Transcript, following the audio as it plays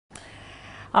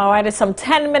All right, it's some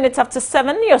 10 minutes after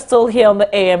 7. You're still here on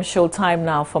the AM show. Time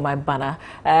now for my banner.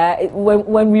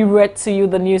 When we read to you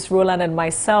the news, Roland and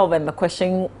myself, and the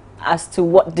question as to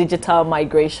what digital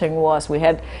migration was, we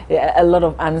had a lot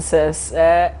of answers.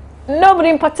 Nobody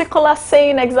in particular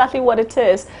saying exactly what it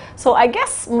is. So I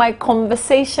guess my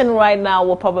conversation right now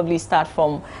will probably start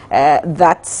from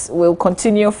that. We'll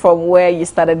continue from where you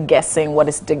started guessing what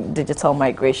is digital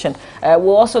migration.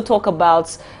 We'll also talk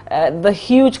about the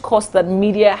huge cost that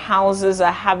media houses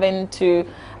are having to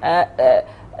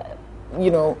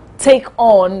take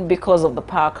on because of the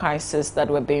power crisis that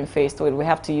we're being faced with. We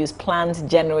have to use plant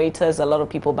generators. A lot of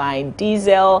people buying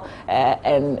diesel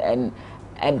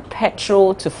and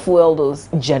petrol to fuel those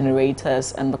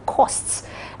generators, and the costs,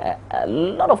 a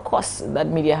lot of costs that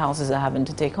media houses are having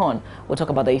to take on. We'll talk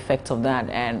about the effect of that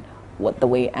and what the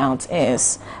way out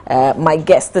is. My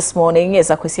guest this morning is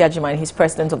Atani Delali Emmanuel. He's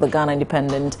president of the Ghana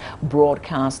Independent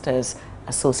Broadcasters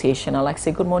Association. I'd like to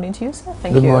say good morning to you, sir.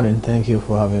 Thank you. Good morning. Thank you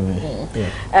for having me.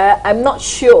 Yeah. I'm not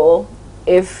sure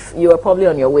if you were probably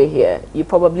on your way here. You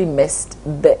probably missed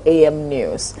the AM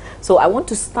news. So I want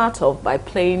to start off by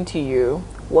playing to you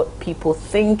what people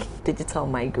think digital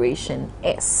migration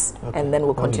is. Okay. And then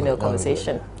we'll continue the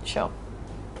conversation. Sure.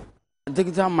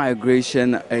 Digital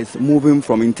migration is moving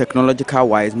from, in technological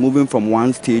wise, moving from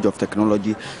one stage of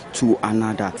technology to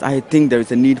another. I think there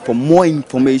is a need for more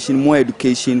information, more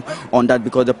education on that,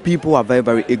 because the people are very,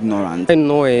 very ignorant. I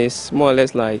know it's more or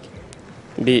less like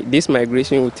this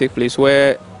migration will take place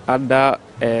where other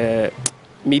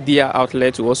media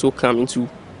outlets will also come into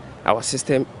our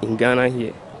system in Ghana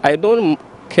here. I don't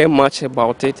care much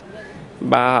about it,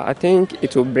 but I think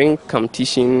it will bring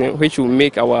competition, which will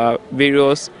make our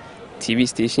various TV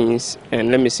stations and,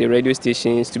 let me say, radio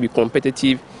stations to be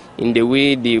competitive in the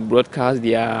way they broadcast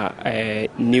their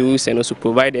news and also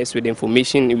provide us with the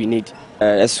information we need.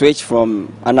 A switch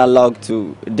from analog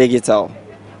to digital,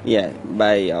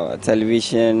 by our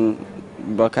television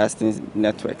broadcasting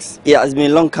networks. Yeah, it's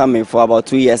been long coming for about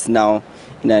 2 years now.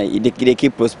 They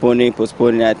keep postponing.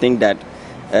 I think that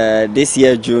this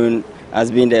year, June, has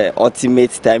been the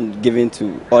ultimate time given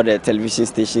to all the television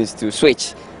stations to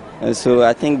switch. And so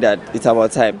I think that it's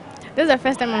about time. This is the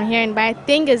first time I'm hearing, but I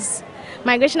think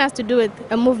migration has to do with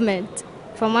a movement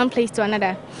from one place to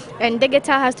another. And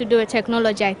digital has to do with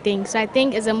technology, I think. So I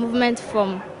think it's a movement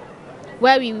from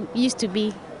where we used to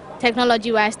be,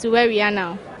 technology-wise, to where we are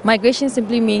now. Migration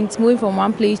simply means moving from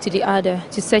one place to the other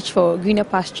to search for greener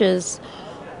pastures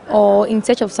or in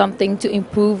search of something to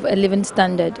improve a living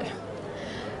standard.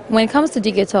 When it comes to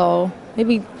digital,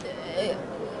 maybe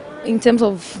in terms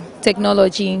of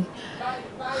technology,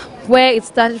 where it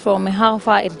started from and how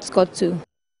far it's got to.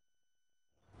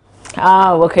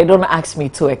 Okay, don't ask me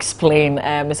to explain.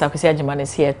 Ms. Atani Delali Emmanuel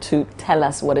is here to tell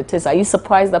us what it is. Are you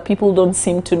surprised that people don't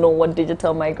seem to know what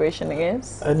digital migration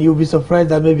is? And you'll be surprised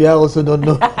that maybe I also don't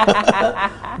know.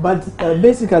 But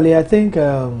basically, I think,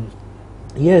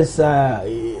 yes,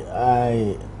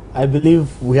 I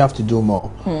believe we have to do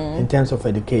more in terms of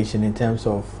education, in terms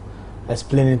of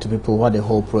explaining to people what the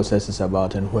whole process is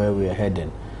about and where we are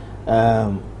heading.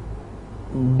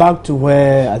 Back to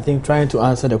where I think trying to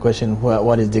answer the question,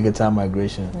 what is digital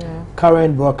migration?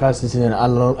 Current broadcast is in an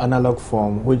analog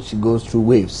form which goes through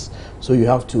waves. So you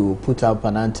have to put up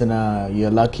an antenna,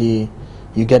 you're lucky,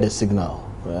 you get a signal.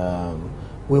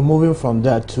 We're moving from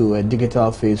that to a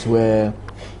digital phase where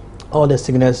all the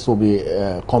signals will be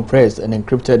compressed and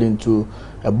encrypted into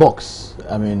a box.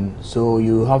 I mean, so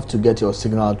you have to get your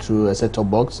signal through a set-top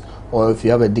box, or if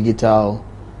you have a digital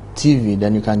TV,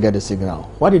 then you can get a signal.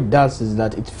 What it does is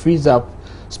that it frees up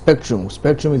spectrum.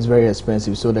 Spectrum is very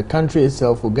expensive, so the country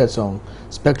itself will get some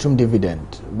spectrum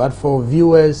dividend. But for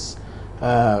viewers,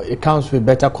 it comes with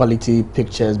better quality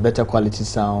pictures, better quality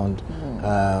sound.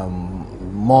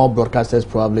 More broadcasters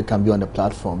probably can be on the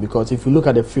platform, because if you look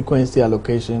at the frequency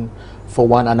allocation for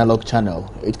one analog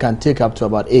channel, it can take up to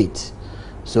about 8.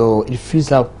 So it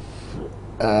frees up.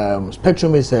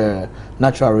 Spectrum is a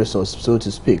natural resource, so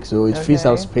to speak. So it frees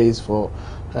up space for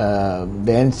the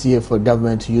NCA, for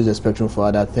government to use the spectrum for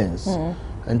other things.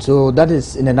 And so that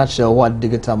is, in a nutshell, what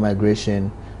digital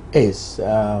migration is.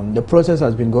 The process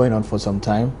has been going on for some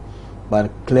time,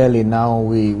 but clearly now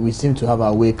we seem to have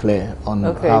our way clear on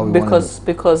how we want to.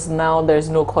 Because now there's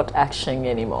no court action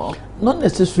anymore. Not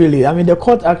necessarily. I mean, the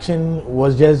court action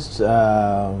was just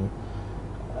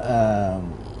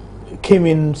came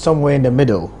in somewhere in the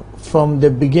middle. From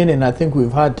the beginning, I think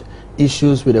we've had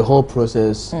issues with the whole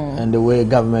process and the way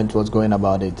government was going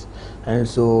about it. And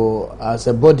so as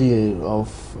a body of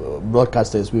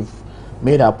broadcasters, we've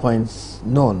made our points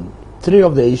known. 3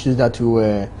 of the issues that we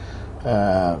were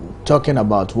talking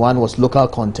about. One was local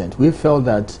content. We felt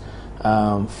that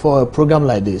for a program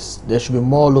like this, there should be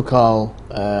more local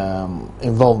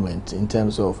involvement in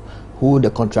terms of who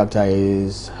the contractor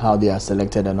is, how they are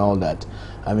selected, and all that.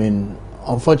 I mean,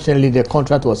 unfortunately, the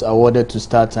contract was awarded to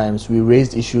StarTimes. We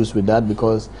raised issues with that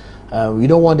because we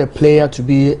don't want the player to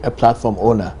be a platform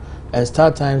owner. And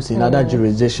StarTimes in other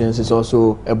jurisdictions is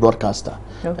also a broadcaster.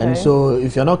 Okay. And so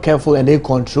if you're not careful and they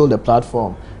control the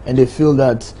platform and they feel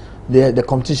that the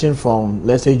competition from,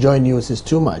 let's say, Joy News is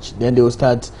too much, then they will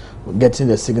start getting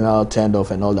the signal turned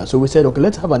off and all that. So we said, okay,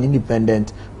 let's have an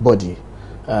independent body,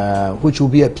 which will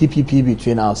be a PPP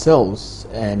between ourselves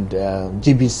and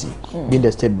GBC, being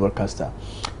the state broadcaster.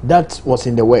 That was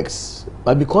in the works.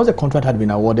 But because the contract had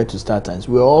been awarded to StarTimes,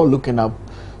 we were all looking up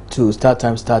to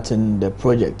StarTimes starting the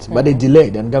project. But they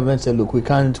delayed, and government said, look, we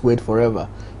can't wait forever.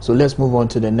 So let's move on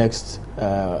to the next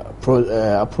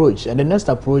approach. And the next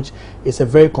approach is a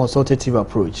very consultative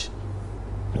approach.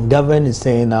 Government is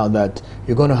saying now that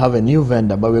you're going to have a new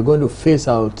vendor, but we're going to phase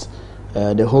out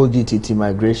the whole DTT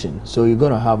migration. So you're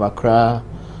going to have Accra,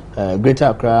 Greater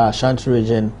Accra, Ashanti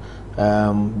region.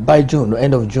 By June,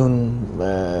 end of June,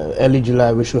 early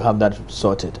July, we should have that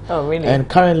sorted. Oh, really? And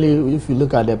currently, if you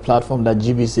look at the platform that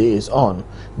GBC is on,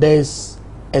 there is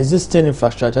existing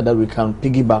infrastructure that we can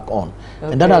piggyback on.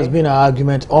 Okay. And that has been our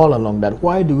argument all along, that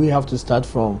why do we have to start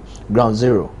from ground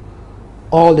zero?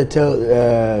 All the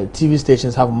TV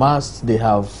stations have masts, they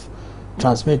have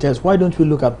transmitters. Why don't we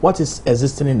look at what is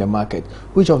existing in the market?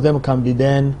 Which of them can be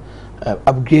then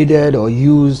upgraded or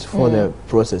used for the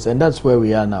process? And that's where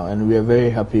we are now, and we are very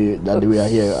happy that we are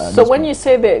here. So when you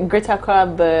say the Greater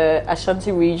Accra, the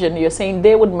Ashanti region, you're saying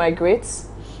they would migrate?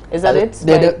 Is that it?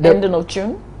 By ending of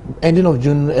June? Ending of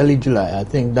June, early July. I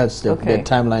think that's the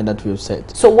timeline that we've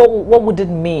set. So what would it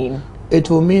mean? It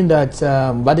will mean that,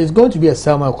 but it's going to be a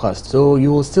simulcast, so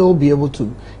you will still be able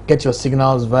to get your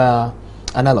signals via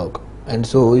analog. And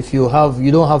so if you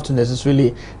don't have to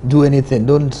necessarily do anything,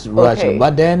 don't rush it.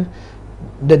 But then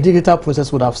the digital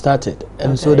process would have started,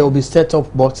 and so there will be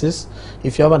set-top boxes.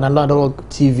 If you have an analog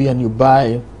TV and you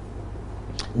buy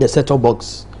the set-top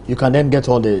box, you can then get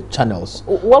all the channels.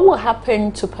 What will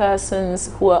happen to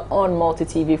persons who are on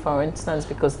multi-TV, for instance,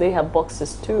 because they have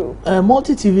boxes too?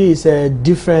 Multi-TV is a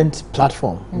different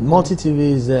platform. Multi-TV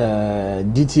is a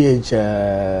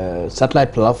DTH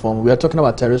satellite platform. We are talking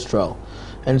about terrestrial.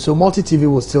 And so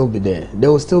multi-TV will still be there.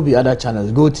 There will still be other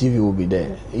channels. Go TV will be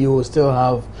there. You will still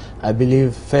have, I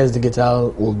believe, First Digital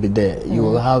will be there. You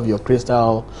will have your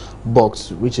Crystal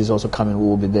box, which is also coming,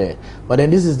 will be there. But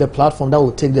then this is the platform that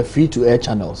will take the free-to-air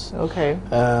channels. Okay.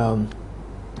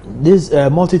 This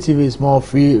multi-TV is more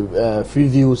free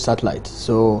view satellite,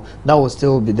 so that will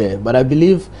still be there. But I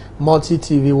believe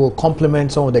multi-TV will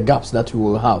complement some of the gaps that we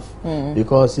will have,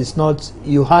 because it's not,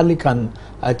 you hardly can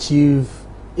achieve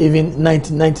even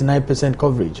 99%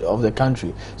 coverage of the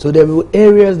country. So there will be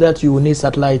areas that you will need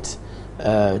satellite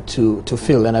to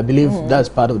fill, and I believe that's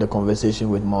part of the conversation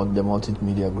with the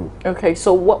multimedia group. Okay,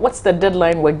 so what's the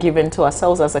deadline we're given to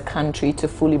ourselves as a country to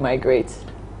fully migrate?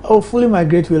 Oh, fully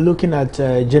migrate, we're looking at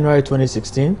January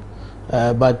 2016,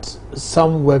 but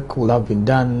some work will have been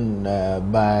done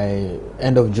by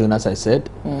end of June, as I said.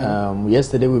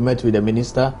 Yesterday we met with the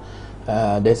minister.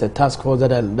 There's a task force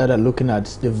that are looking at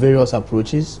the various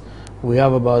approaches. We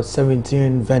have about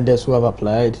 17 vendors who have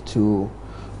applied to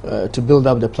build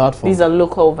up the platform. These are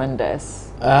local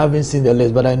vendors? I haven't seen the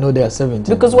list, but I know there are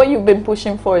 17. Because what you've been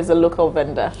pushing for is a local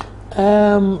vendor?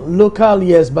 Local,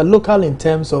 yes, but local in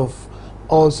terms of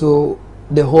also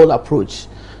the whole approach.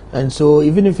 And so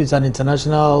even if it's an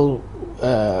international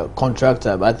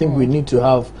contractor, I think we need to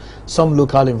have some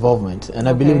local involvement. And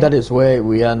I believe that is where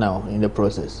we are now in the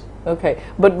process. Okay,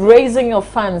 but raising your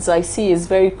funds, I see, is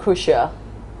very crucial.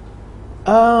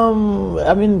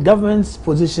 I mean, government's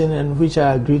position, and which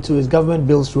I agree to, is government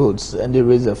builds roads and they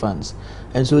raise the funds.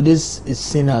 And so this is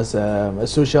seen as a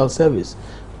social service.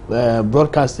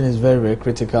 Broadcasting is very, very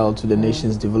critical to the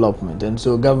nation's development. And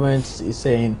so government is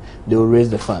saying they will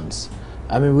raise the funds.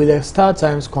 I mean, with the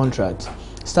StarTimes contract,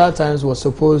 StarTimes was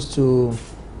supposed to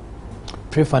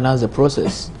pre-finance the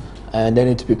process, and then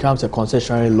it becomes a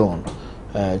concessionary loan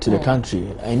to the country.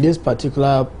 In this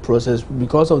particular process,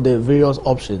 because of the various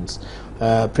options,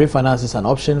 pre-finance is an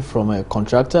option from a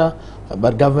contractor,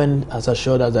 but government has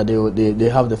assured us that they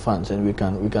have the funds and we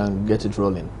can get it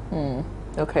rolling.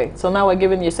 Okay, so now we're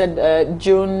giving, you said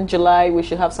June, July, we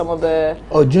should have some of the,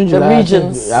 July,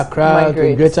 regions Accra,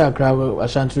 Greater Accra,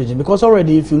 Ashanti region, because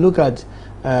already if you look at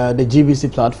the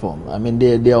GBC platform, I mean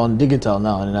they are on digital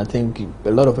now, and I think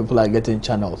a lot of people are getting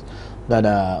channels that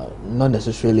are not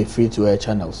necessarily free-to-air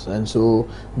channels, and so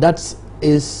that's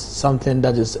is something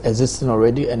that is existing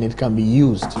already, and it can be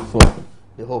used for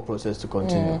the whole process to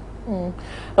continue.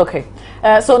 Okay,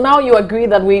 so now you agree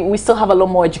that we still have a lot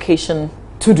more education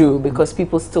to do because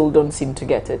people still don't seem to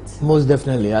get it. Most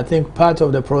definitely. I think part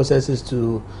of the process is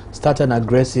to start an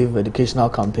aggressive educational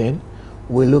campaign.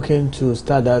 We're looking to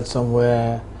start that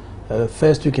somewhere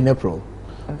first week in April,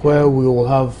 where we will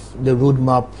have the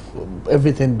roadmap,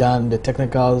 everything done, the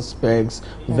technical specs,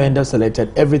 vendor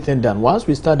selected, everything done. Once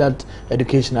we start that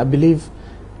education, I believe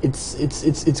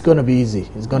it's going to be easy.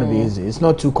 It's going to be easy. It's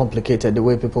not too complicated the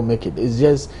way people make it. It's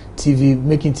just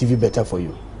making TV better for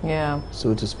you. Yeah.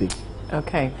 So to speak.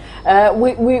 Okay.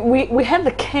 We had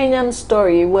the Kenyan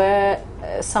story where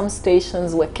some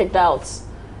stations were kicked out,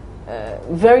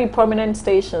 very prominent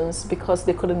stations, because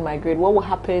they couldn't migrate. What will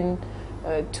happen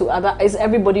to other? Is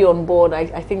everybody on board? I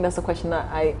think that's the question that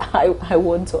I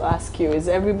want to ask you. Is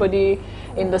everybody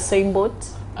in the same boat?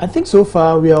 I think so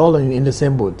far we are all in the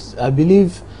same boat. I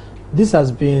believe this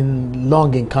has been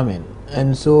long in coming,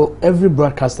 and so every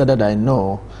broadcaster that I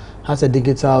know has a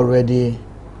digital ready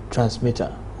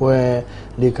transmitter where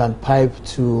they can pipe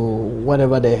to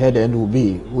whatever the head end will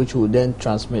be, which will then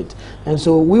transmit. And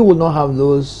so we will not have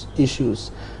those issues.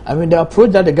 I mean, the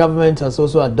approach that the government has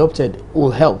also adopted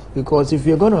will help, because if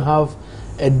you're going to have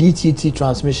a DTT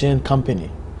transmission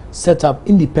company set up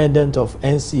independent of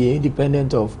NCA,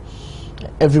 independent of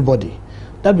everybody,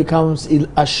 that becomes, it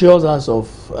assures us of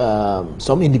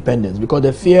some independence, because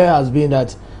the fear has been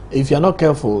that if you're not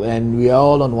careful and we are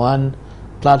all on one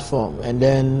platform, and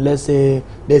then let's say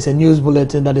there's a news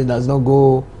bulletin that it does not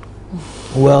go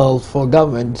well for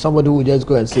government, somebody will just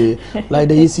go and say, like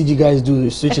the ECG guys do,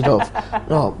 switch it off.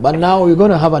 No, but now we're going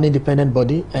to have an independent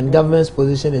body, and government's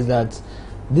position is that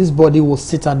this body will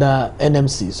sit under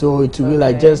NMC. So it will be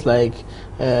like, just like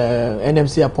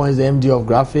NMC appoints the MD of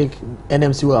graphic,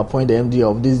 NMC will appoint the MD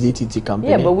of this DTT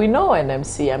company. Yeah, but we know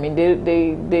NMC. I mean,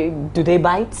 do they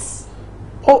bite?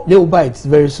 Oh, they will bite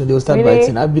very soon. They will start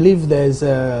biting. I believe there's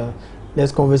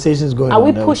conversations going on. Are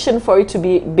we pushing for it to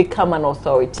become an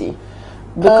authority?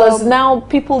 Because now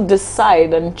people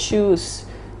decide and choose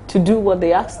to do what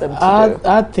they ask them to do.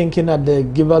 Our thinking at the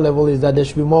giver level is that there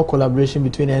should be more collaboration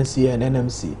between NCA and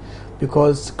NMC,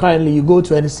 because currently you go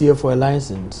to NCA for a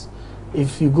license.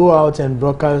 If you go out and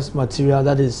broadcast material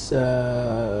that is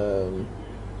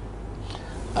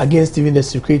against even the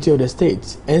security of the state,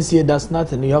 NCA does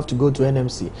nothing. You have to go to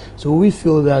NMC. So we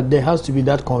feel that there has to be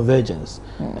that convergence,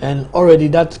 and already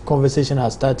that conversation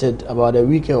has started. About a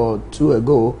week or two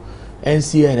ago,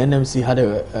 NCA and NMC had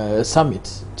a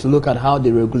summit to look at how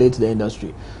they regulate the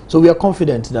industry. So we are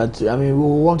confident that, I mean,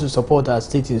 we want to support our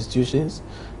state institutions.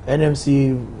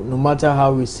 NMC, no matter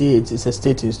how we see it, it's a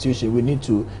state institution. We need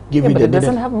to give it. But it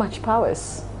doesn't have much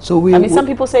powers. So I mean, some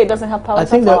people say it doesn't have powers. I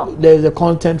think that there's a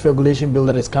content regulation bill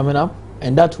that is coming up,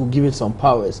 and that will give it some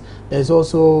powers. There's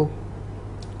also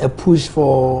a push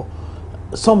for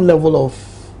some level of,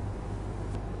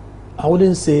 I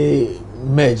wouldn't say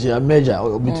merger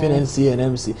between NCA and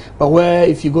MC, but where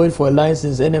if you're going for a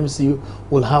license, NMC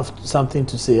will have something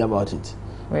to say about it.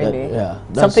 Really?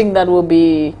 Something that will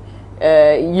be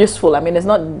useful. I mean, it's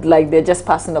not like they're just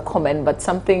passing a comment, but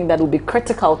something that will be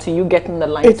critical to you getting the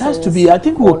license. It has to be. I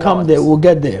think we'll come there. We'll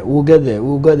get there. We'll get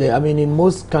there. I mean, in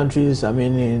most countries, I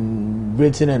mean, in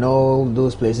Britain and all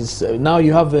those places, now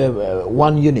you have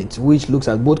one unit which looks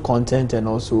at both content and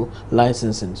also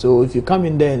licensing. So if you come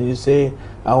in there and you say,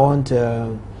 I want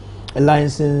a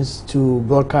license to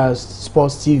broadcast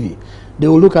sports TV, they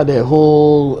will look at the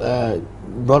whole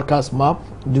broadcast map.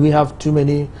 Do we have too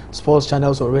many sports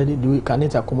channels already? Can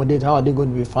it accommodate? How are they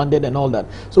going to be funded and all that?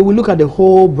 So we look at the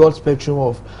whole broad spectrum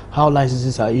of how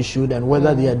licenses are issued and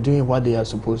whether they are doing what they are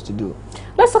supposed to do.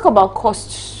 Let's talk about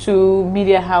costs to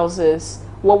media houses.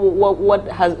 What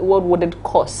would it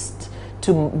cost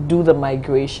to do the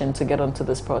migration, to get onto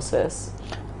this process?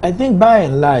 I think by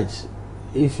and large,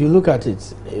 if you look at it,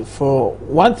 for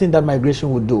one thing that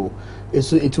migration would do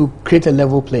is it will create a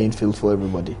level playing field for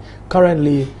everybody.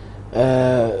 Currently,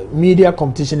 media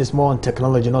competition is more on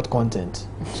technology, not content.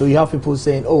 So you have people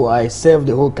saying, oh, I serve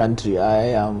the whole country, I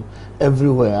am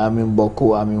everywhere, I'm in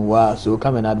Boko, I'm in Wa, so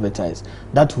come and advertise.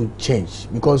 That will change,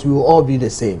 because we will all be the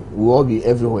same, we will all be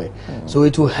everywhere. So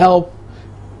it will help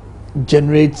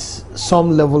generate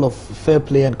some level of fair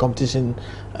play and competition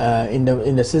in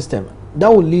the system. That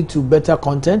will lead to better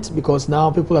content, because now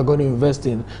people are going to invest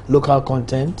in local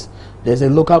content. There's a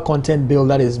local content bill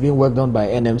that is being worked on by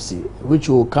NMC, which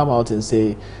will come out and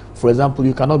say, for example,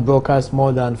 you cannot broadcast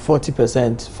more than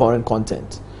 40% foreign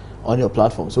content on your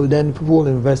platform. So then people will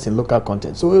invest in local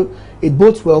content. So it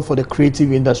bodes well for the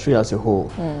creative industry as a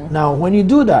whole. Now, when you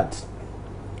do that,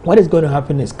 what is going to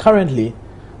happen is currently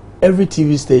every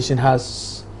TV station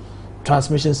has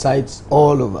transmission sites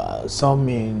all over, some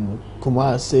in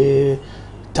Kumasi,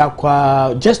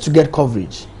 Takwa, just to get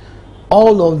coverage.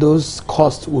 All of those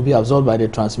costs will be absorbed by the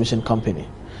transmission company.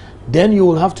 Then you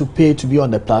will have to pay to be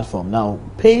on the platform. Now,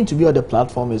 paying to be on the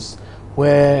platform is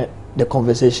where the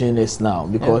conversation is now,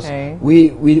 because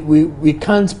we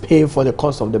can't pay for the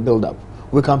cost of the build-up.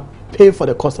 We can pay for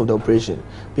the cost of the operation.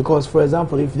 Because, for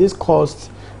example, if this cost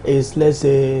is, let's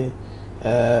say,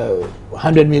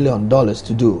 $100 million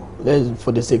to do,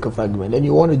 for the sake of argument, and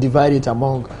you want to divide it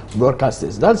among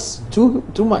broadcasters, that's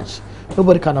too much.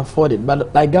 Nobody can afford it.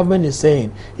 But like government is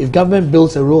saying, if government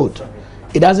builds a road,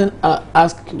 it doesn't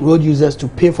ask road users to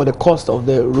pay for the cost of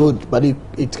the road, but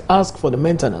it asks for the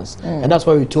maintenance, and that's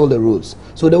why we toll the roads.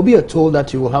 So there will be a toll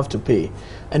that you will have to pay.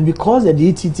 And because the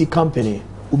DTT company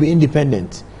will be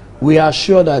independent, we are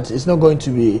sure that it's not going to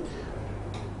be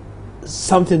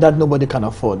something that nobody can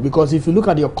afford, because if you look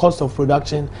at your cost of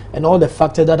production and all the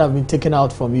factors that have been taken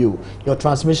out from you, your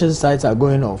transmission sites are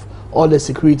going off, all the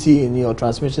security in your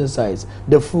transmission sites,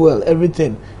 the fuel,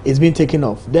 everything is being taken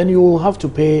off, then you will have to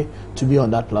pay to be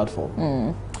on that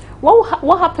platform.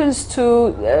 What happens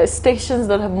to stations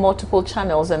that have multiple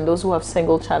channels and those who have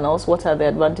single channels? What are the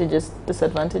advantages,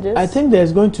 disadvantages? I think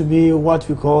there's going to be what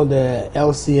we call the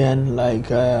LCN, like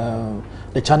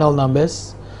the channel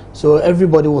numbers. So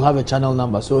everybody will have a channel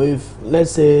number. So if,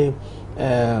 let's say,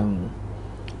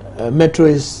 Metro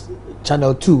is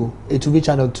channel 2, it will be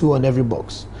channel 2 on every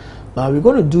box. Now we're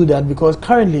going to do that because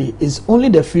currently it's only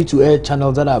the free-to-air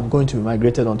channels that are going to be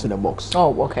migrated onto the box.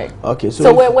 Oh, okay. Okay.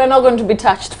 So we're not going to be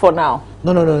touched for now.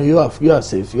 No. You are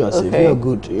safe. You are safe. You are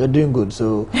good. You're doing good.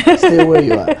 So stay where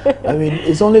you are. I mean,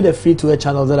 it's only the free-to-air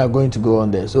channels that are going to go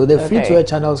on there. So the free-to-air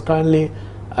channels currently,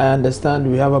 I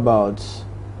understand we have about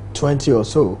 20 or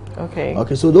so. Okay.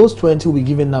 Okay. So those 20 will be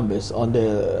given numbers on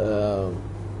the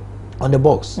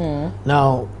box.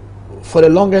 Now, for the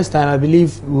longest time, I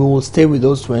believe we will stay with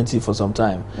those 20 for some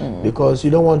time, because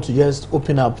you don't want to just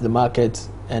open up the market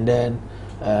and then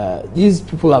these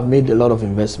people have made a lot of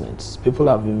investments. People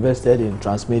have invested in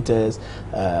transmitters,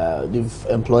 they've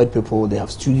employed people, they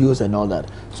have studios and all that.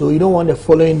 So you don't want the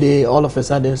following day, all of a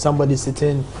sudden, somebody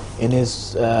sitting in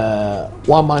his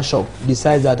one-man shop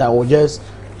decides that I will just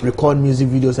record music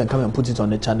videos and come and put it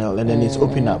on the channel, and then it's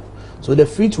open up. So the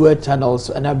free-to-air channels,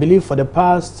 and I believe for the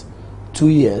past 2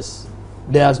 years,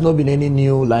 there has not been any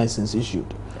new license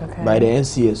issued by the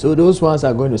NCA. So those ones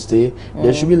are going to stay.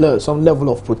 There should be some level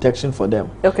of protection for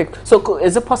them. Okay. So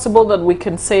is it possible that we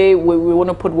can say we want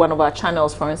to put one of our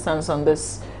channels, for instance, on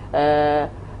this,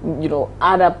 add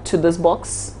up to this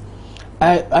box?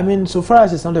 I mean, so far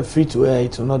as it's not a free-to-air,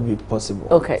 it will not be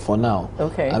possible for now.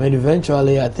 Okay. I mean,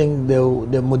 eventually, I think the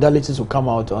modalities will come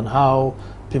out on how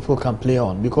people can play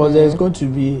on, because there's going to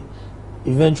be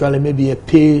eventually maybe a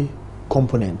pay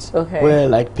component where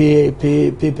like pay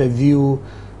per view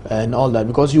and all that,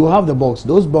 because you have the box.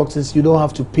 Those boxes you don't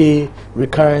have to pay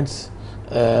recurrent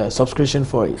subscription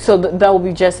for it. So that will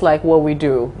be just like what we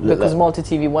do, because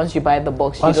multi-TV, once you buy the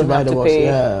box, you don't have to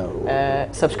pay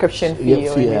subscription fee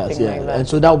or anything like that. And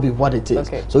so that will be what it is.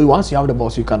 So once you have the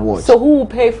box, you can watch. So who will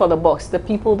pay for the box? The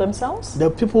people themselves? The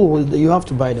people will. You have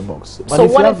to buy the box. But so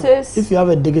if you have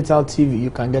a digital TV,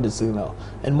 you can get the signal.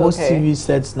 And most TV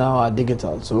sets now are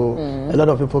digital, so a lot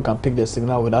of people can pick the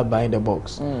signal without buying the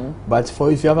box. But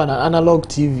if you have an analog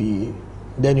TV,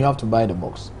 then you have to buy the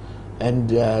box. And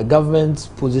government's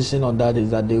position on that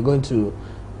is that they're going to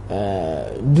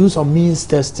do some means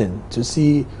testing to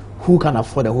see who can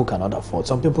afford and who cannot afford.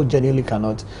 Some people genuinely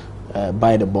cannot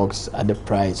buy the box at the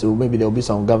price, so maybe there will be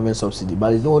some government subsidy,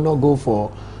 but it will not go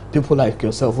for people like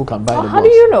yourself who can buy the box. How do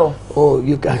you know? Oh,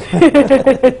 you can.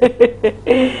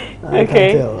 I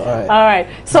can tell. All right.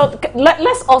 So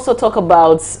let's also talk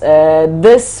about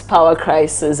this power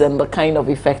crisis and the kind of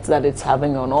effect that it's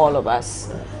having on all of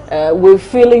us. We're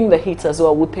feeling the heat as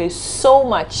well. We pay so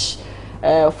much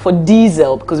for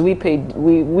diesel because we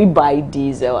buy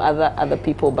diesel. Other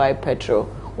people buy petrol.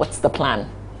 What's the plan?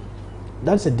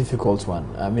 That's a difficult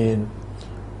one. I mean,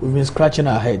 we've been scratching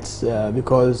our heads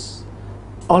because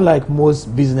unlike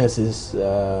most businesses,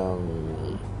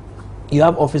 you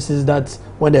have offices that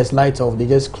when there's lights off, they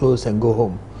just close and go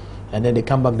home. And then they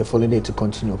come back the following day to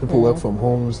continue. People work from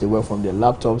homes, they work from their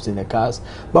laptops, in their cars.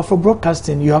 But for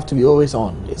broadcasting, you have to be always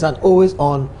on. It's an always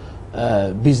on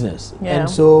business. And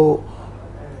so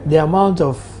the amount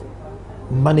of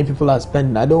money people are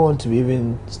spending, I don't want to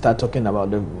even start talking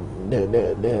about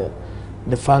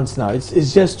the funds now.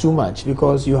 It's just too much,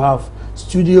 because you have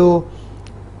studio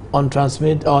on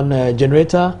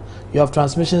generator, you have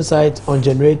transmission site on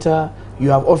generator, you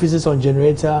have offices on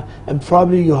generator, and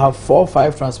probably you have 4 or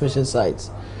 5 transmission sites.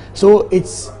 So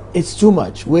it's too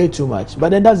much, way too much. But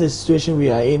then that's the situation we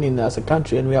are in as a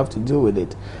country, and we have to deal with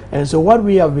it. And so what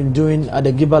we have been doing at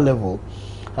the giver level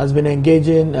has been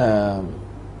engaging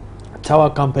tower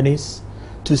companies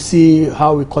to see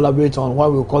how we collaborate on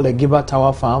what we call the giver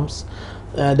tower farms.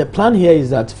 The plan here is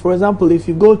that, for example, if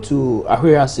you go to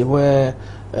Ahwehase, where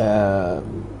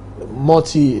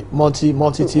multi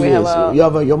TVs, you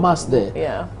have your mast there.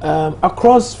 Yeah.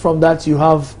 Across from that, you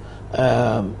have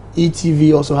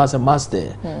ETV also has a mast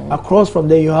there. Across from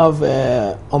there, you have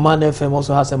Oman FM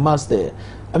also has a mast there.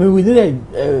 I mean,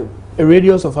 within a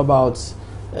radius of about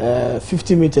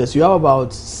 50 meters, you have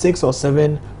about 6 or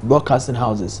 7 broadcasting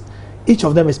houses. Each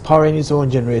of them is powering its own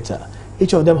generator.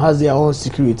 Each of them has their own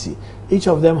security. Each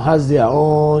of them has their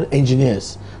own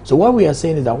engineers. So what we are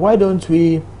saying is that why don't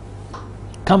we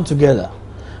come together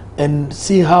and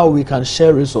see how we can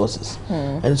share resources?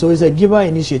 And so it's a giver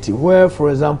initiative where, for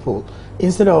example,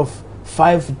 instead of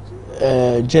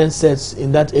 5 gen sets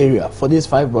in that area for these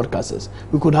 5 broadcasters,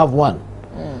 we could have 1.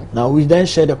 Now we then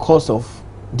share the cost of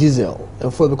diesel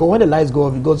and fuel, because when the lights go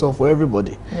off, it goes off for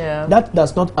everybody. Yeah. That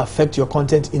does not affect your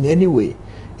content in any way.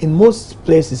 In most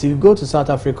places, if you go to South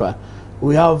Africa,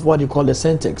 we have what you call the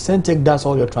Centec. Centec does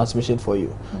all your transmission for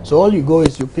you. So all you go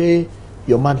is you pay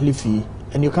your monthly fee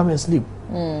and you come and sleep.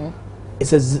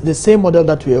 It's the same model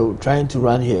that we are trying to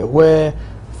run here, where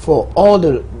for all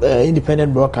the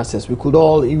independent broadcasters, we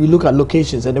look at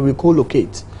locations and then we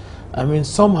co-locate. I mean,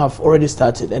 some have already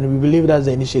started, and we believe that's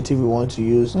the initiative we want to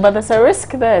use. But there's a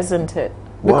risk there, isn't it?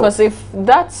 Because if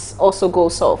that also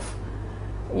goes off,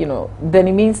 you know, then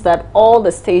it means that all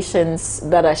the stations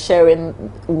that are sharing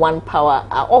one power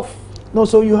are off. No,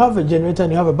 so you have a generator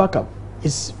and you have a backup.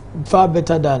 It's far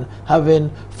better than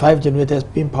having 5 generators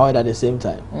being powered at the same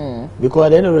time. Because at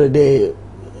the end of the day,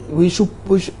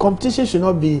 competition should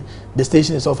not be the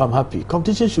station itself, I'm happy.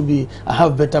 Competition should be, I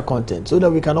have better content, so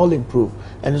that we can all improve.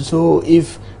 And so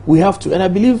if we have to, and I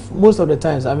believe most of the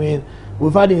times, I mean,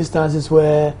 we've had instances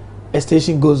where a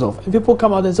station goes off and people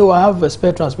come out and say, oh, I have a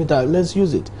spare transmitter, let's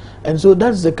use it. And so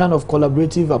that's the kind of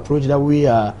collaborative approach that we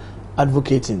are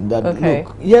advocating. That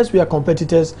look, yes, we are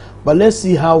competitors, but let's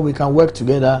see how we can work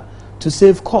together to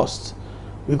save costs.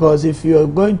 Because if you're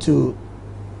going to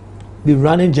be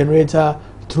running generator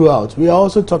throughout, we are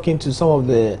also talking to some of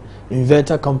the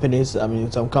inverter companies, I mean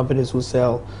some companies who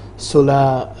sell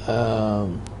solar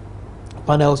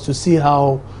panels, to see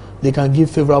how they can give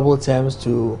favorable terms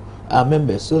to our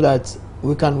members so that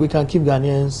we can keep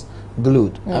Ghanaians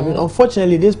glued. I mean,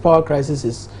 unfortunately, this power crisis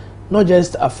is not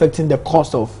just affecting the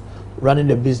cost of running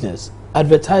the business.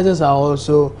 Advertisers are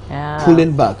also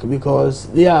pulling back because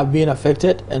they are being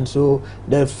affected, and so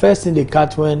the first thing they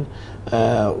cut when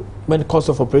cost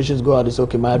of operations go out is,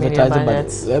 okay, my advertising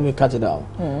budget, let me cut it down.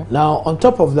 Now, on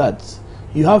top of that,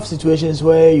 you have situations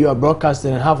where you are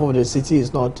broadcasting and half of the city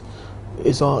is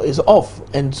off,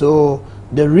 and so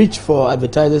the reach for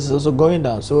advertisers is also going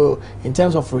down. So in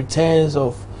terms of returns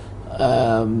of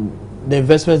the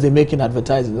investments they make in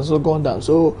advertising, it's also going down.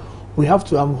 So we have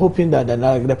to, I'm hoping that, and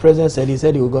like the president said, he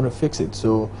said he was going to fix it.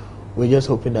 So we're just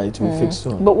hoping that it will be fixed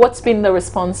soon. But what's been the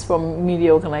response from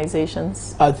media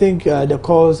organizations? I think the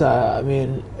calls, I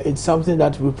mean, it's something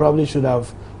that we probably should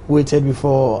have waited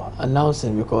before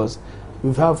announcing, because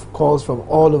we've had calls from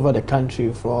all over the country.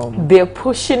 They're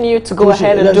pushing you to go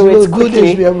ahead and do it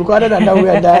quickly. Other than that, we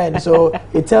are dying. So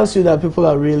it tells you that people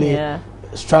are really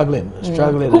struggling.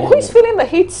 Who's feeling the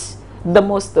heat the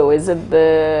most, though? Is it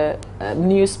the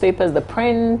newspapers, the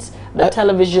print, the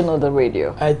television, or the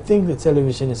radio? I think the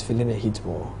television is feeling the heat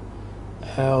more.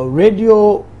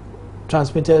 Radio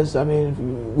transmitters, I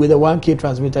mean, with a 1K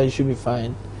transmitter, you should be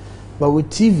fine. But with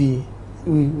TV,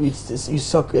 you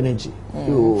suck energy.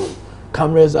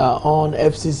 Cameras are on,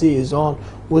 FCC is on.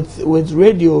 With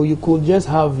radio, you could just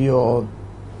have your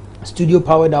studio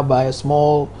powered up by a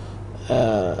small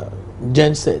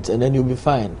gen set, and then you'll be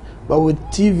fine. But with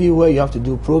TV, where you have to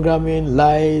do programming,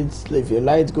 lights, if your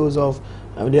light goes off,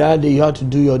 I mean, the other day you have to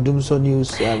do your Doomso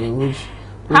news. I mean,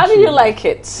 how do you like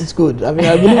it? It's good. I mean,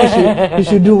 I believe we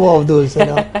should do more of those. You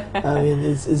know, I mean,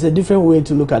 it's a different way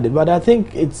to look at it. But I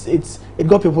think it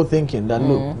got people thinking that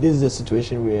look, this is the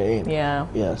situation we are in.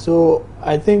 Yeah. So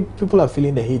I think people are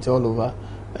feeling the heat all over,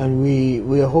 and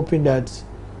we are hoping that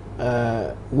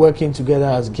working together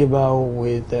as GIBA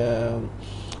with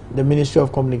the Ministry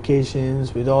of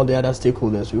Communications, with all the other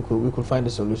stakeholders, we could find a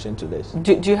solution to this.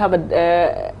 Do you have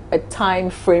a time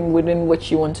frame within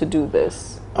which you want to do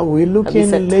this? We're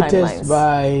looking latest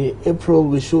by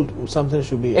April. Something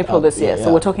should be April this year.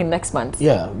 So we're talking next month.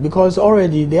 Yeah, because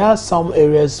already there are some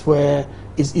areas where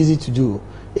it's easy to do.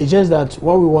 It's just that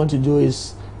what we want to do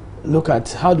is look at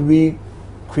how do we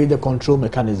create the control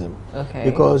mechanism. Okay.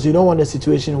 Because you don't want a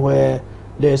situation where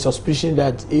there's suspicion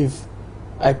that if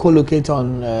I co-locate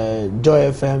on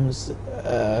Joy FM's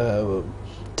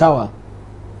tower,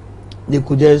 they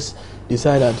could just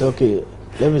decide that, okay,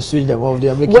 let me switch them off. They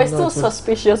are making We're still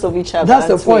suspicious of each other. That's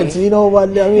the point, you know. But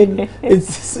I mean,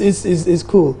 it's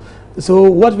cool. So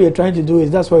what we are trying to do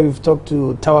is, that's why we've talked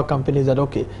to tower companies that,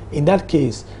 okay, in that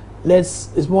case,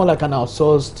 it's more like an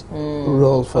outsourced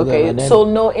role for them. Okay, so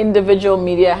no individual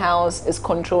media house is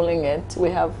controlling it. We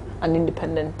have an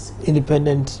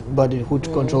independent body which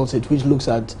controls it, which looks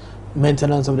at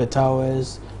maintenance of the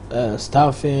towers,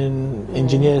 staffing,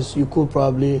 engineers. You could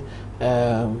probably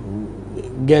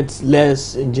get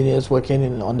less engineers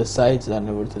working on the sites and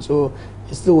everything. So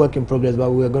it's still work in progress, but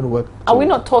we are going to work. Are we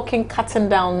not talking cutting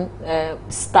down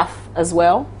staff as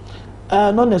well?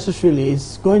 Not necessarily.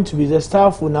 It's going to be the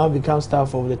staff will now become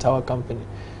staff of the tower company,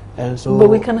 and so. But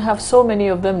we can have so many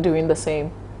of them doing the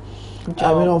same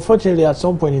job. I mean, unfortunately, at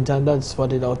some point in time, that's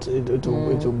what it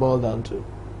will boil down to.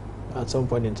 At some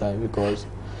point in time, because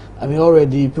I mean,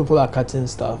 already people are cutting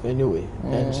staff anyway,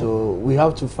 and so we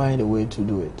have to find a way to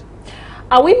do it.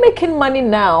 Are we making money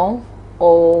now,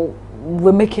 or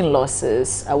we're making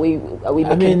losses? Are we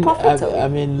making profit? I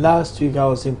mean, last week I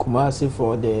was in Kumasi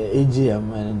for the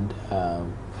AGM, and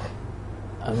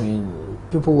I mean,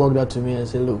 people walked up to me and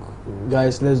said, "Look,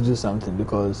 guys, let's do something,"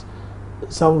 because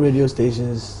some radio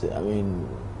stations, I mean,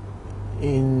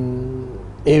 in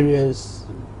areas,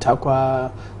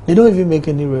 Takwa, they don't even make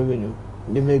any revenue.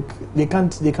 They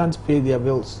can't pay their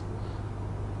bills,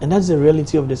 and that's the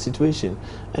reality of the situation.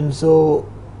 And so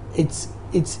it's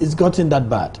gotten that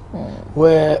bad,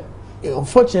 where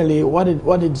unfortunately what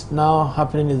is now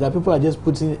happening is that people are just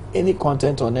putting any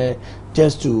content on there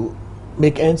just to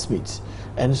make ends meet.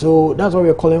 And so that's why we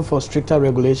are calling for stricter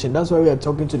regulation. That's why we are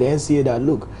talking to the NCA that,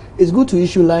 look, it's good to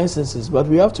issue licenses, but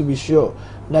we have to be sure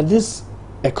that this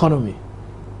economy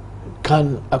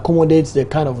can accommodate the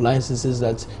kind of licenses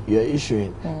that you are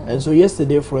issuing. And so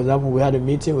yesterday, for example, we had a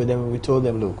meeting with them and we told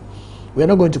them, look, we are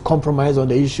not going to compromise on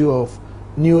the issue of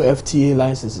new FTA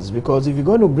licenses, because if you're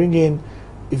going to bring in,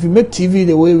 if you make TV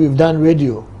the way we've done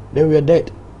radio, then we are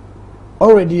dead.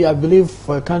 Already, I believe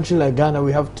for a country like Ghana,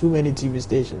 we have too many TV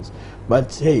stations.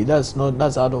 But hey, that's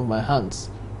out of my hands,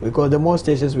 because the more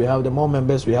stations we have, the more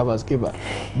members we have as Kiba.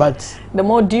 But the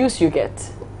more dues you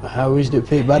get. I wish they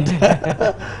pay, but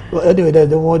well, anyway,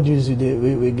 the more dues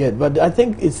we get. But I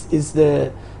think it's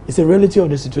the reality of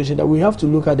the situation that we have to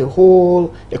look at the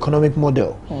whole economic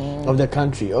model of the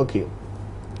country. Okay,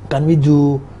 can we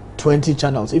do 20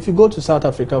 channels? If you go to South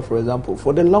Africa, for example,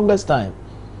 for the longest time,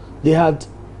 they had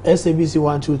SABC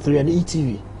 1, 2, 3, and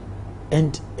ETV,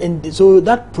 and so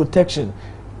that protection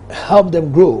helped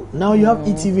them grow. Now you have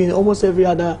ETV in almost every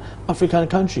other African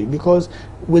country, because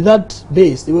with that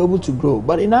base they were able to grow.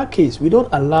 But in our case, we don't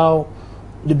allow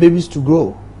the babies to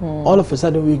grow. All of a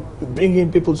sudden we bring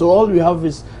in people, so all we have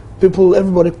is people,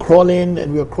 everybody crawling,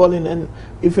 and we are crawling. And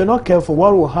if you're not careful,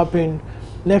 what will happen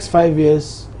next 5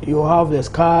 years, you'll have the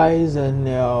Skies and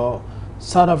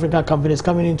South African companies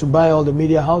coming in to buy all the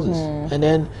media houses, and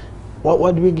then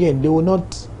what do we gain?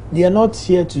 They are not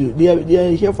here to, they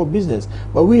are here for business.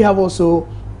 But we have also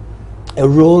a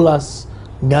role as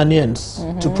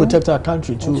Ghanaians to protect our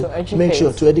country, to make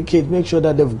sure, to educate, make sure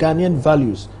that the Ghanaian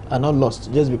values are not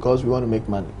lost just because we want to make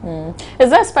money.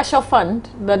 Is there a special fund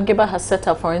that Giba has set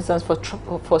up, for instance,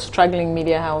 for struggling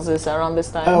media houses around this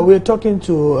time? We're talking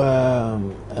to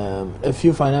a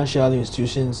few financial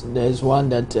institutions. There's one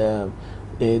that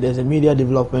there's a media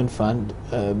development fund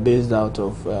based out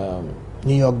of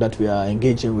New York that we are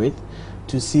engaging with,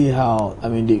 to see how, I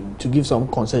mean, to give some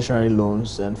concessionary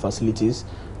loans and facilities.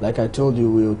 Like I told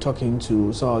you, we were talking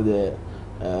to some of the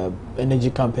energy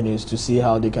companies to see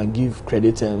how they can give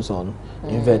credit terms on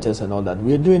inverters and all that.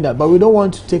 We're doing that, but we don't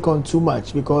want to take on too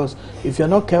much, because if you're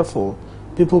not careful,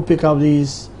 people pick up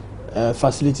these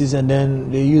facilities and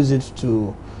then they use it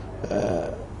to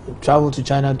travel to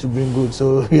China to bring goods.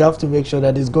 So we have to make sure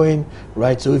that it's going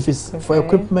right. So if it's for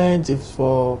equipment, if it's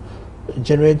for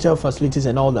generator facilities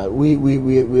and all that,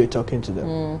 we're talking to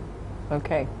them.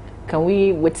 Okay. Can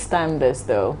we withstand this,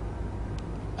 though?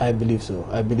 I believe so.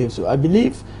 I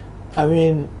believe, I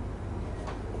mean,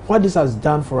 what this has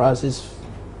done for us is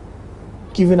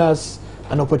given us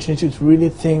an opportunity to really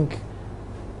think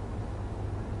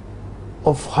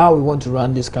of how we want to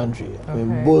run this country. I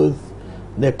mean, both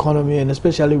the economy and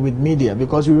especially with media,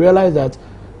 because we realize that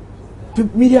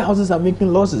media houses are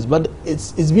making losses, but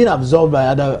it's being absorbed by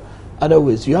other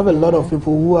ways. You have a lot of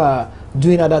people who are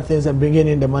doing other things and bringing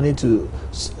in the money to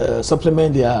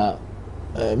supplement their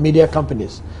media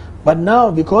companies. But now,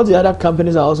 because the other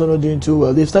companies are also not doing too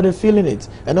well, they've started feeling it.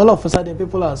 And all of a sudden,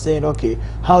 people are saying, okay,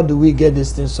 how do we get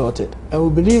this thing sorted? And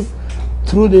we believe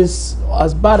through this,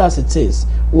 as bad as it is,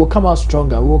 we'll come out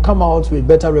stronger. We'll come out with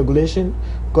better regulation,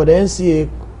 because the NCA,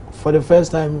 for the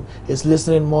first time, is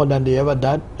listening more than they ever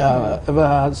did, ever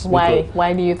has. Why?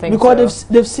 Why do you think because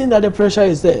so? they've seen that the pressure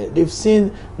is there. They've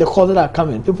seen the calls that are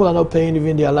coming. People are not paying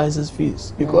even their license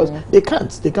fees because they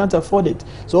can't afford it.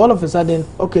 So all of a sudden,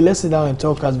 okay, let's sit down and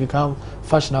talk has become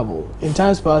fashionable. In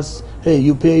times past, hey,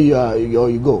 you pay,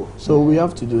 you go. So we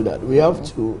have to do that. We have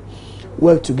to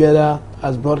work together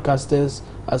as broadcasters,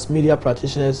 as media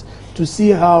practitioners, to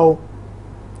see how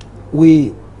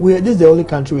this is the only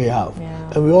country we have,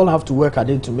 and we all have to work at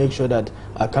it to make sure that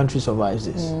our country survives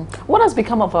this. What has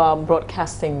become of our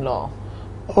broadcasting law?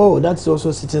 Oh, that's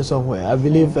also sitting somewhere. I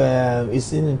believe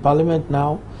it's in Parliament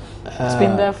now. It's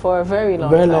been there for a very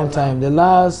long time. The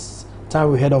last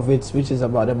time we heard of it, which is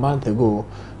about a month ago,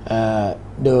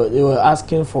 they were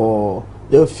asking for,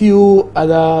 there were a few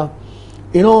other,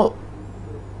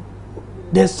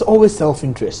 there's always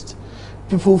self-interest.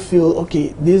 People feel,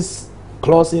 okay, this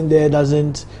clause in there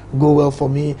doesn't go well for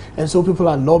me, and so people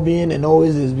are lobbying, and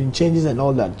always there's been changes and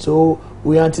all that. So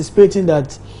we're anticipating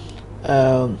that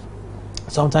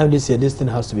sometime this year this thing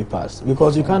has to be passed,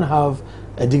 because you can't have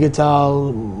a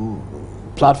digital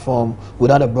platform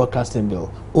without a broadcasting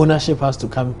bill. Ownership has to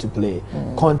come to play,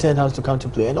 content has to come to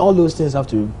play, and all those things have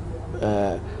to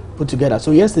put together.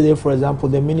 So yesterday, for example,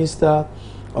 the Minister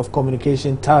of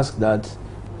Communication tasked that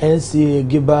NCA,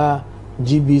 GIBA,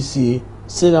 GBC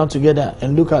sit down together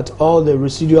and look at all the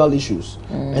residual issues.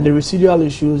 And the residual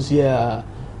issues here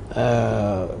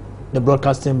are the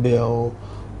broadcasting bill,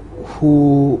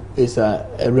 who is a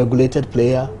regulated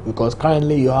player, because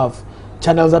currently you have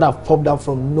channels that have popped up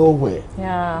from nowhere.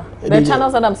 Yeah, the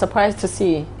channels that I'm surprised to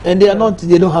see. And they are not,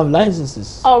 they don't have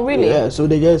licenses. Oh, really? Yeah, so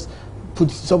they just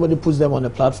somebody puts them on the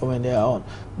platform and they are on.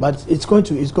 But it's going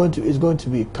to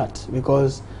be cut,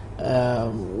 because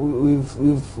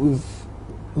we've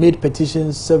made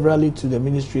petitions severally to the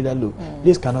ministry that look,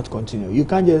 this cannot continue. You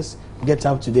can't just get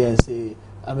up today and say,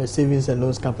 I'm a savings and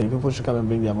loans company, people should come and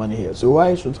bring their money here. So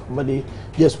why should somebody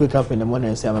just wake up in the morning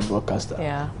and say, I'm a broadcaster?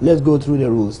 Yeah. Let's go through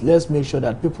the rules. Let's make sure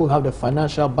that people have the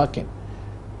financial backing,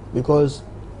 because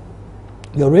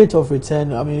your rate of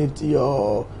return, I mean,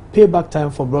 your payback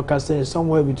time for broadcasting is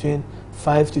somewhere between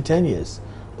 5 to 10 years.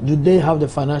 Do they have the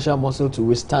financial muscle to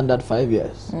withstand that 5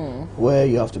 years? Where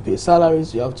you have to pay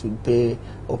salaries, you have to pay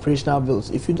operational bills.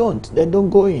 If you don't, then don't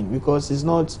go in, because it's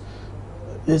not,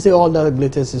 they say all that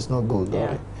glitters is not gold.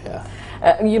 Yeah.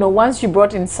 Right? Once you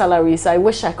brought in salaries, I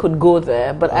wish I could go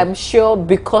there, but I'm sure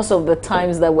because of the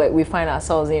times that we find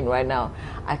ourselves in right now,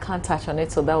 I can't touch on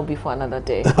it, so that will be for another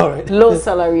day. All right. Low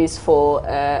salaries for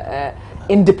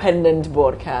independent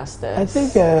broadcasters. I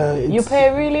think you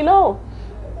pay really low.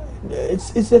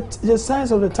 It's the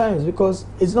signs of the times, because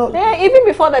it's not. Yeah, even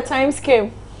before the times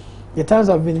came. The times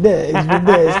have been there. It's been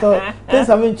there. It's not, things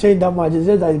haven't changed that much. It's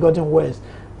just that it's gotten worse.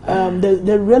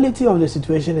 The reality of the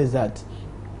situation is that,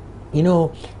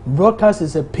 broadcast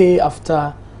is a pay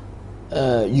after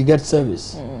you get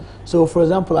service. So, for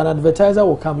example, an advertiser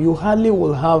will come. You hardly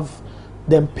will have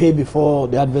them pay before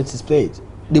the advert is played.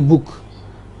 The book,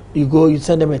 you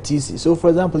send them a TC. So, for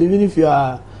example, even if you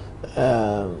are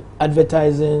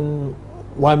advertising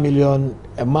 1 million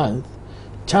a month,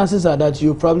 chances are that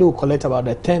you probably will collect about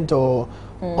a tenth or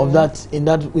of that in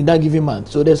that given month.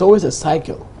 So there's always a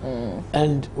cycle,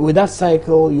 and with that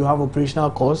cycle you have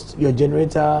operational costs. Your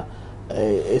generator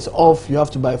is off, you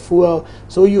have to buy fuel,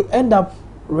 so you end up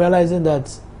realizing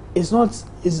that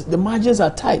the margins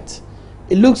are tight.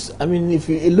 It looks,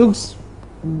 it looks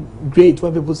great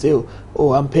when people say,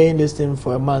 oh, I'm paying this thing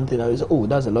for a month, and I say, oh,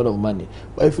 that's a lot of money.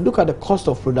 But if you look at the cost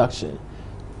of production,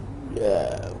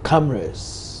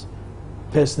 cameras,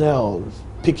 personnel,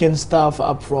 picking staff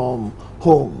up from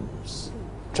homes,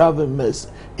 travel mess,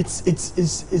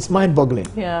 it's mind-boggling.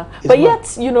 Yeah, but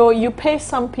yet you pay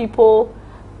some people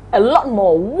a lot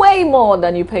more, way more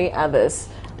than you pay others.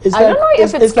 I don't know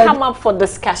if it's come up for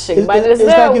discussion, but is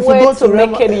there a way to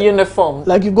make it uniform?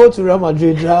 Like you go to Real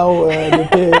Madrid, how they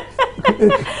pay.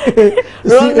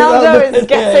 Ronaldo is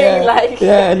getting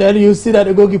and then you see that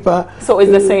the goalkeeper. So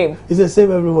it's the same. It's the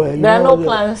same everywhere. There are no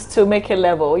plans to make it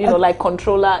level. Like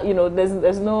controller.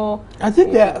 There's no. I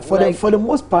think for the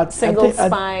most part, single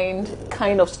spine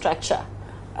kind of structure.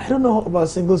 I don't know about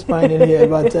single spine in here,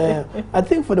 but I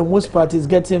think for the most part it's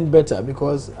getting better,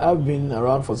 because I've been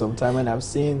around for some time and I've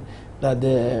seen that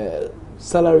the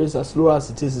salaries, as low as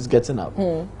it is getting up.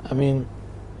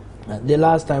 The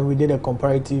last time we did a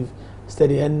comparative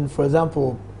study, and for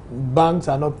example, banks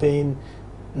are not paying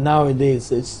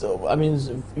nowadays. I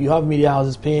mean, you have media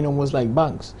houses paying almost like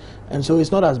banks, and so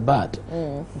it's not as bad.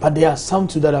 But there are some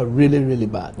too that are really, really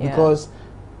bad because,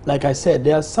 like I said,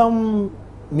 there are some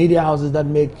media houses that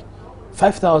make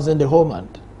 5,000 the whole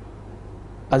month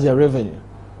as their revenue.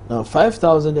 Now,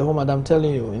 5,000 the whole month, I'm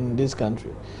telling you, in this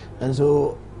country, and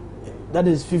so that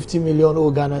is 50 million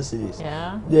old Ghana cedis.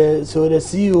 So the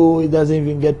CEO doesn't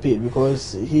even get paid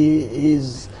because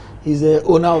he's the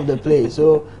owner of the place,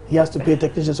 so he has to pay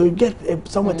technicians. So you get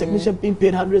someone technician being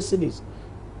paid 100 cedis.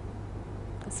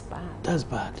 That's bad. That's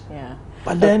bad. Yeah.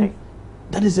 But then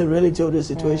that is the reality of the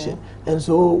situation, and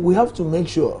so we have to make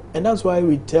sure, and that's why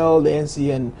we tell the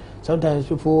NC, and sometimes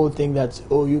people think that,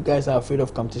 oh, you guys are afraid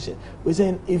of competition. We're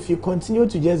saying if you continue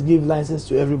to just give license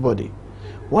to everybody,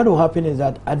 what will happen is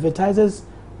that advertisers,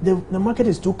 the market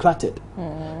is too cluttered,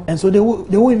 and so they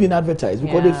won't even advertise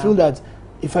because they feel that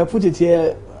if I put it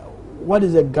here, what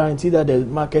is the guarantee that the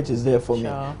market is there for me?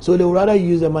 So they would rather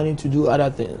use the money to do other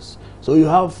things. So you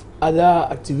have other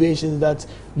activations that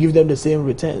give them the same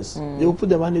returns. They will put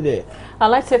the money there. I'd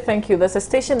like to thank you. There's a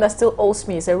station that still owes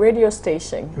me. It's a radio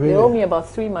station. Really? They owe me about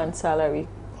 3 months' salary.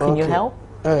 Can you help?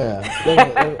 I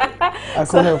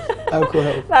could help. I could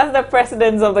help. That's the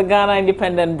president of the Ghana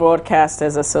Independent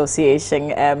Broadcasters Association,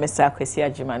 Mr. Akwesi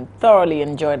Ajiman. Thoroughly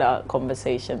enjoyed our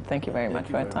conversation. Thank you very much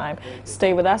for your time.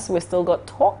 Stay with us. We've still got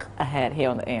talk ahead here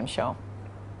on the AM Show.